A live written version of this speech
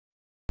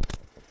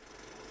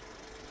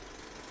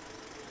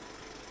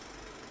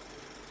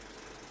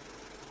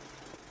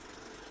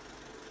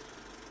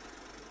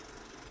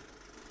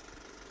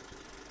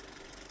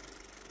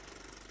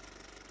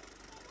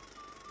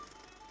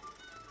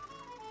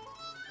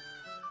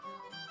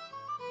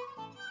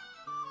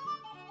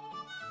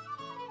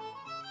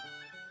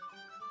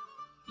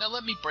Now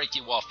let me break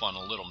you off on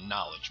a little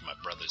knowledge, my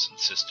brothers and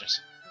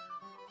sisters.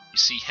 You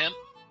see, hemp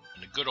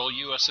and the good old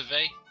US of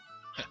A,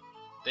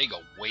 they go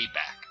way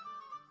back.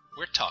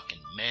 We're talking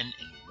men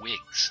in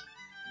wigs.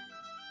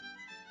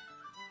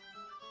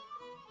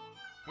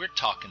 We're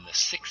talking the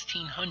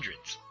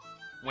 1600s,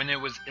 when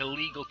it was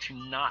illegal to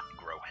not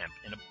grow hemp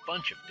in a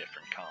bunch of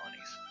different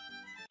colonies.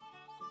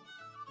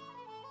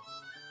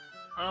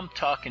 I'm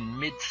talking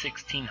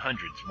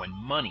mid-1600s when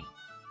money,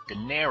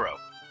 dinero,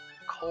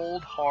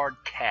 cold hard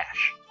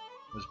cash,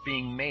 was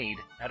being made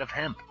out of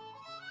hemp.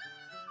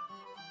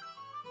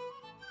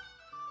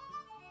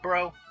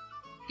 Bro,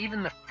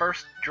 even the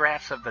first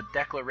drafts of the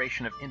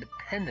Declaration of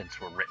Independence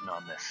were written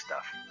on this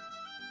stuff.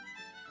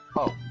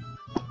 Oh,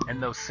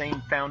 and those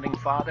same founding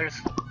fathers?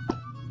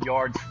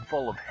 Yards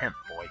full of hemp,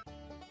 boy.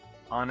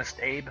 Honest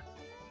Abe,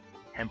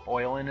 hemp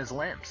oil in his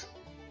lamps.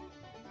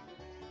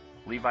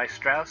 Levi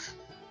Strauss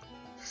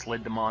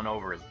slid them on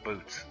over his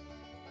boots.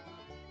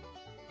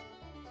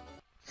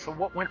 So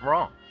what went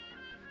wrong?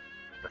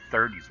 The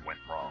 30s went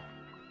wrong.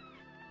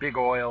 Big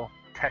oil,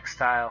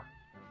 textile,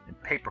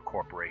 and paper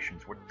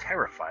corporations were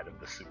terrified of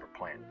the super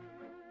plan.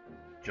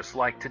 Just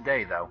like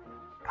today, though,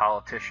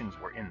 politicians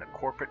were in the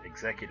corporate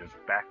executive's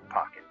back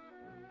pocket.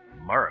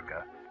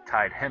 America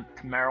tied hemp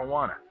to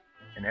marijuana,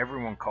 and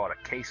everyone caught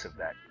a case of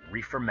that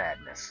reefer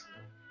madness.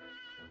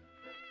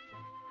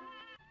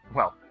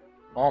 Well,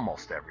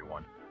 almost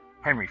everyone.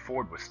 Henry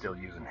Ford was still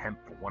using hemp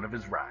for one of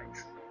his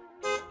rides.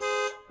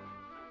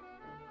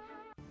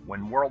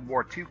 When World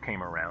War II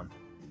came around,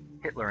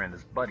 Hitler and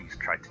his buddies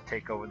tried to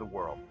take over the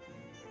world,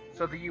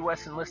 so the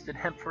US enlisted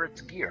hemp for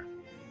its gear.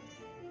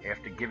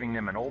 After giving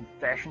them an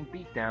old-fashioned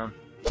beatdown,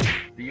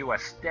 the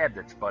US stabbed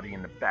its buddy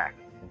in the back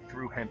and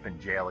threw hemp in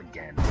jail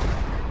again.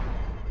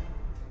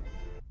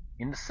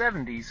 In the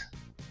 70s,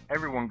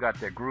 everyone got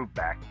their groove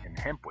back and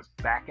hemp was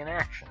back in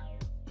action.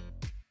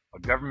 A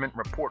government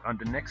report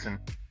under Nixon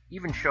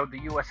even showed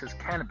the US's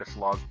cannabis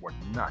laws were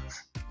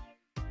nuts.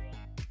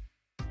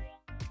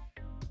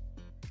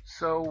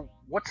 So,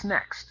 what's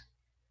next?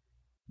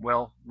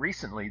 Well,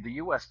 recently the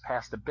US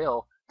passed a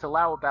bill to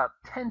allow about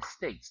 10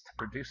 states to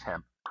produce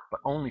hemp,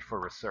 but only for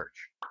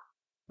research,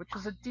 which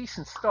is a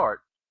decent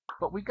start,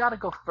 but we gotta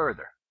go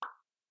further.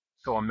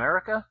 So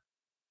America,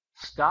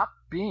 stop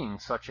being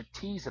such a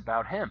tease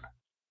about hemp,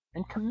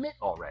 and commit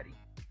already.